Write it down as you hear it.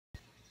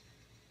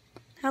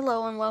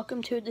Hello and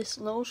welcome to this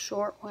little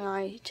short where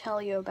I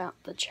tell you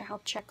about the Chao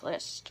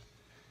Checklist.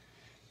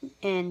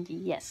 And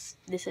yes,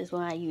 this is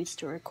what I used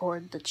to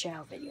record the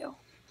Chao video.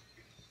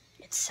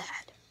 It's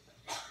sad.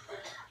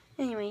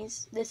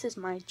 Anyways, this is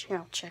my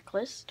Chao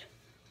Checklist.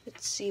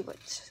 Let's see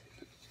what's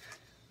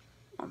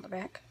on the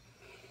back.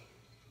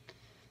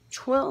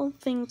 12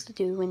 things to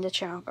do in the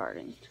Chao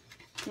garden.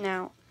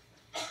 Now,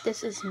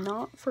 this is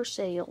not for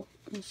sale,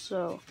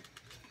 so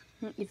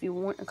if you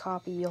want a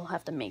copy, you'll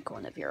have to make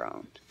one of your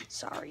own.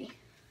 Sorry.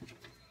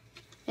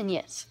 And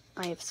yes,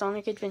 I have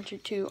Sonic Adventure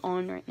 2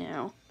 on right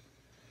now.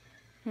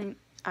 And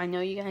I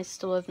know you guys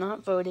still have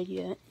not voted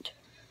yet.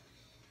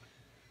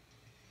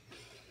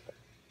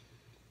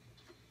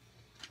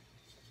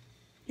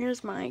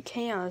 Here's my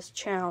Chaos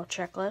Chao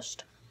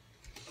checklist.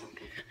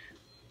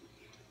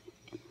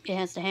 It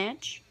has to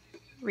hatch,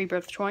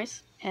 rebirth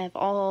twice, have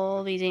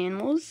all these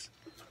animals,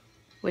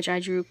 which I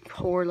drew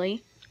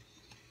poorly.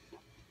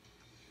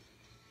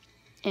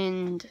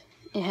 And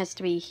it has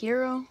to be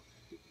hero,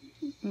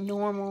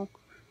 normal,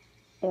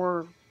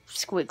 or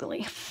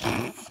squiggly.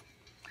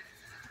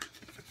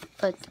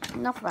 But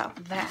enough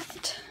about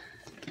that.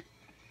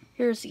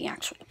 Here's the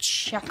actual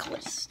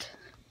checklist.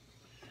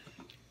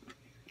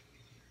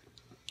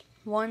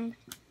 1.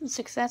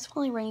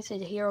 Successfully raise a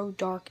hero,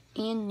 dark,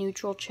 and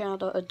neutral Chao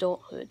to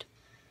adulthood.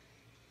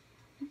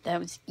 That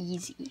was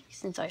easy,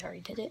 since I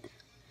already did it.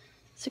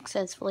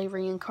 Successfully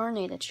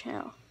reincarnate a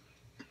Chao.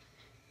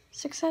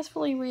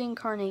 Successfully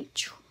reincarnate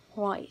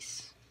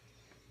twice,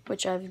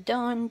 which I've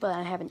done, but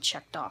I haven't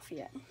checked off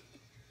yet.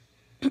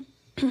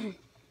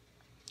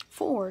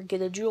 4.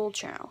 Get a jewel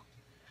Chao.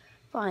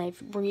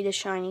 5. Breed a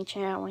shiny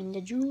Chao and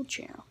a jewel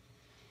Chao.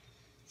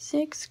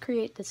 6.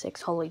 Create the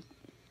 6 holy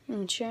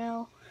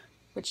Chao,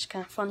 which is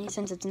kind of funny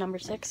since it's number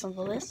 6 on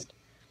the list.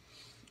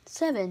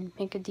 7.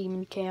 Make a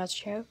demon Chaos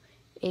Chao.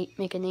 8.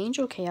 Make an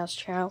angel Chaos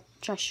Chao,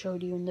 which I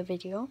showed you in the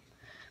video.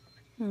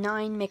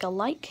 9. Make a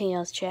light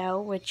Chaos Chao,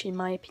 which in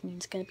my opinion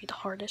is going to be the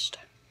hardest.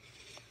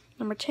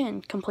 Number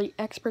 10. Complete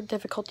expert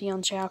difficulty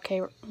on Chao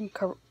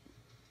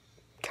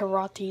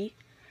Karate.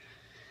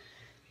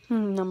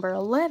 Number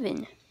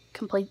 11.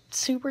 Complete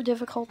super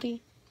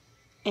difficulty.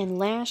 And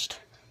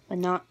last but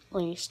not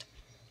least,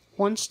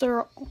 once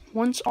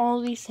all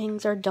these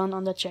things are done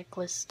on the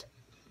checklist,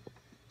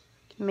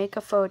 make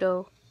a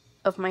photo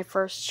of my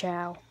first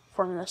Chao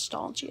for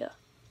nostalgia.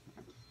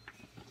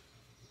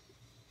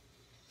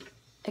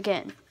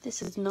 Again,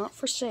 this is not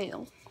for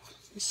sale,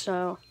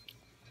 so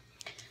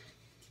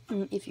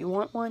if you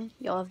want one,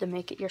 you'll have to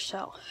make it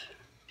yourself.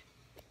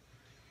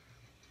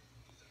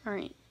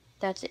 Alright,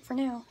 that's it for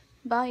now.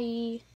 Bye!